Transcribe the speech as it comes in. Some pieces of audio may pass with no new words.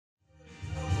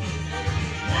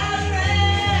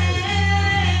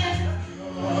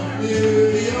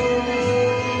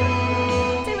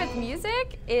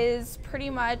pretty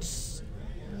much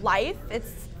life.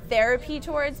 It's therapy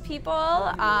towards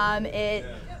people. It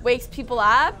wakes people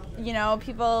up. You know,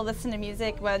 people listen to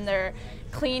music when they're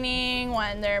cleaning,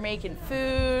 when they're making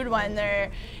food, when they're,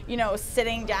 you know,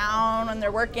 sitting down, when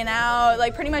they're working out.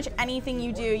 Like pretty much anything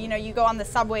you do. You know, you go on the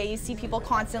subway, you see people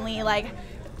constantly like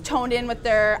toned in with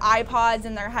their iPods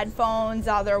and their headphones.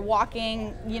 They're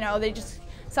walking. You know, they just,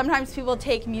 sometimes people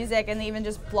take music and they even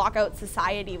just block out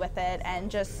society with it, and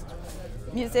just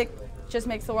music just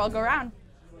makes the world go round.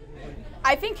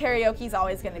 I think karaoke is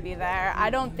always going to be there. I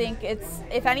don't think it's,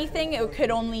 if anything, it could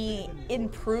only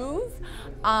improve.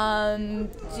 No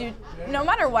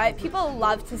matter what, people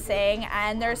love to sing,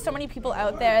 and there's so many people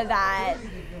out there that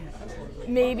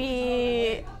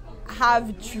maybe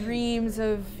have dreams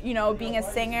of, you know, being a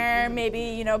singer, maybe,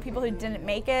 you know, people who didn't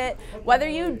make it. Whether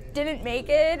you didn't make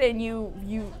it and you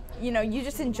know, you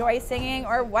just enjoy singing,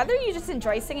 or whether you just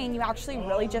enjoy singing and you actually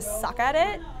really just suck at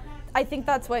it, I think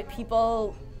that's what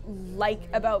people like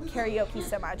about karaoke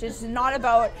so much. It's not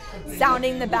about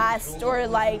sounding the best or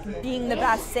like being the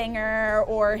best singer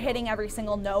or hitting every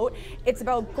single note. It's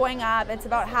about going up, it's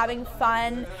about having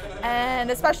fun, and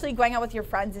especially going out with your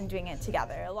friends and doing it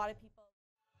together. A lot of people